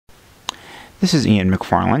This is Ian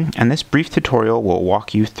McFarlane, and this brief tutorial will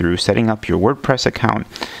walk you through setting up your WordPress account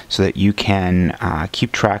so that you can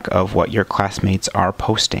keep track of what your classmates are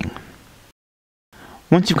posting.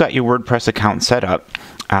 Once you've got your WordPress account set up,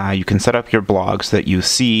 you can set up your blog so that you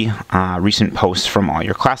see recent posts from all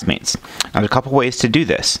your classmates. Now, there are a couple ways to do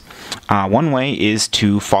this. One way is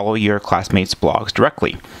to follow your classmates' blogs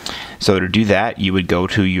directly. So to do that, you would go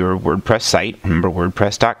to your WordPress site, remember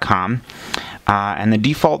WordPress.com, and the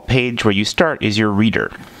default page where you start is your reader.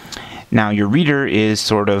 Now, your reader is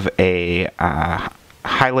sort of a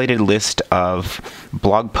highlighted list of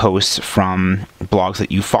blog posts from blogs that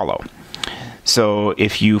you follow. So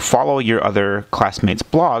if you follow your other classmates'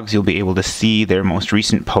 blogs, you'll be able to see their most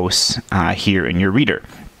recent posts here in your reader.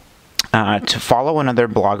 To follow another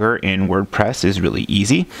blogger in WordPress is really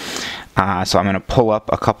easy. So I'm going to pull up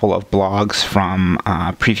a couple of blogs from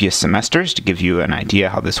previous semesters to give you an idea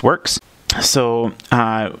how this works. So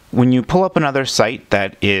when you pull up another site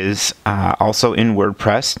that is also in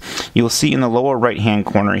WordPress, you'll see in the lower right-hand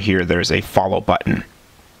corner here there's a follow button.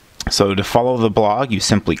 So to follow the blog, you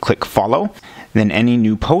simply click follow, then any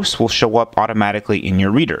new posts will show up automatically in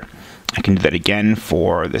your reader. I can do that again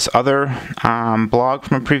for this other blog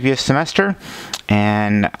from a previous semester,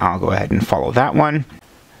 and I'll go ahead and follow that one.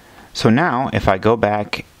 So now if I go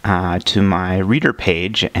back to my reader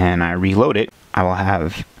page and I reload it, I will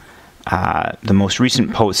have the most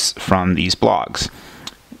recent posts from these blogs.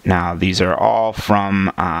 Now, these are all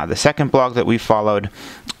from the second blog that we followed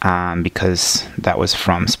because that was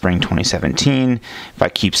from spring 2017. If I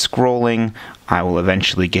keep scrolling, I will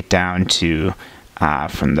eventually get down to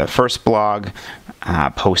from the first blog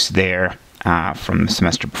post there from the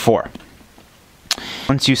semester before.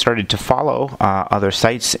 Once you started to follow other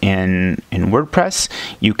sites in WordPress,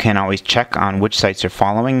 you can always check on which sites you're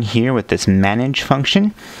following here with this manage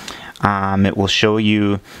function. It will show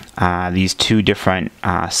you these two different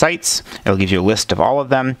sites. It'll give you a list of all of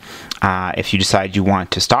them. If you decide you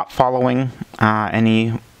want to stop following any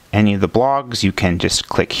of the blogs, you can just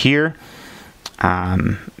click here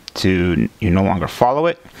to no longer follow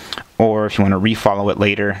it. Or if you want to refollow it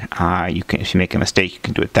later, if you make a mistake, you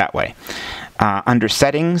can do it that way. Under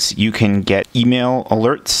settings, you can get email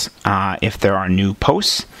alerts if there are new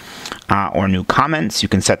posts. Or new comments. You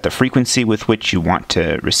can set the frequency with which you want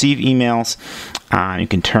to receive emails. You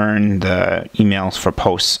can turn the emails for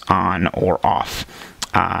posts on or off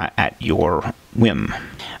at your whim.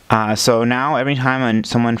 So now every time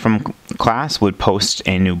someone from class would post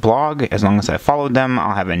a new blog, as long as I followed them,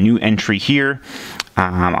 I'll have a new entry here.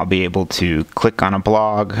 I'll be able to click on a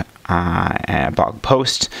blog and a blog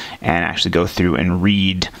post and actually go through and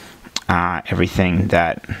read everything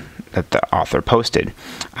that the author posted.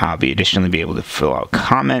 I'll additionally be able to fill out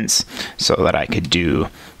comments so that I could do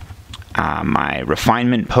my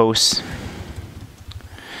refinement posts.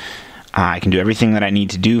 I can do everything that I need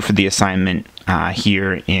to do for the assignment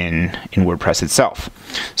here in WordPress itself.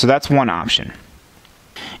 So that's one option.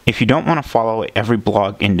 If you don't want to follow every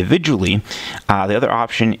blog individually, the other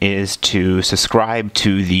option is to subscribe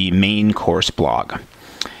to the main course blog.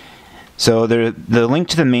 So the link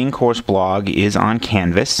to the main course blog is on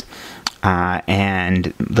Canvas,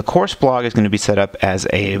 and the course blog is going to be set up as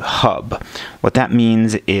a hub. What that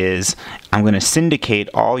means is I'm going to syndicate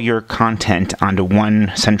all your content onto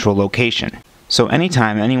one central location. So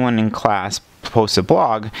anytime anyone in class posts a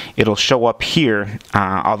blog, it'll show up here,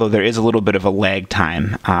 although there is a little bit of a lag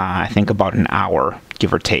time, I think about an hour,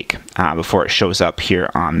 give or take, before it shows up here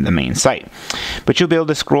on the main site. But you'll be able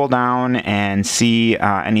to scroll down and see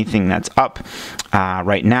anything that's up.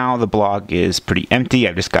 Right now, the blog is pretty empty.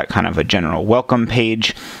 I've just got kind of a general welcome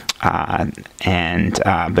page, but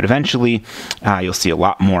eventually you'll see a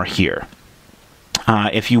lot more here.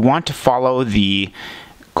 If you want to follow the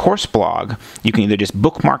course blog, you can either just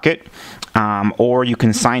bookmark it, or you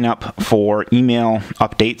can sign up for email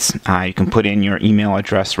updates. You can put in your email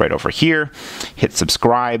address right over here, hit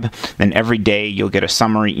subscribe, then every day you'll get a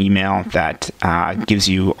summary email that gives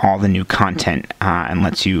you all the new content and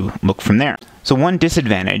lets you look from there. So one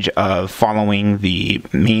disadvantage of following the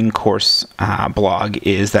main course blog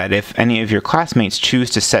is that if any of your classmates choose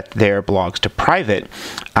to set their blogs to private,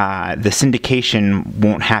 the syndication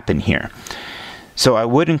won't happen here. So I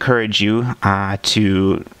would encourage you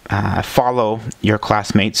to follow your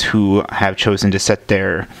classmates who have chosen to set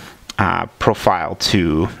their profile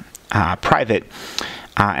to private,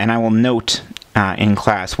 and I will note in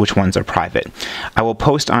class which ones are private. I will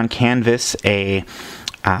post on Canvas a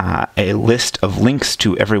list of links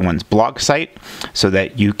to everyone's blog site so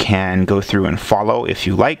that you can go through and follow if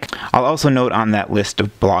you like. I'll also note on that list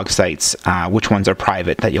of blog sites which ones are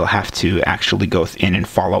private that you'll have to actually go in and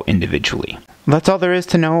follow individually. That's all there is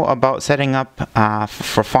to know about setting up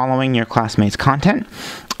for following your classmates' content.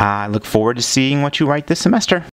 I look forward to seeing what you write this semester.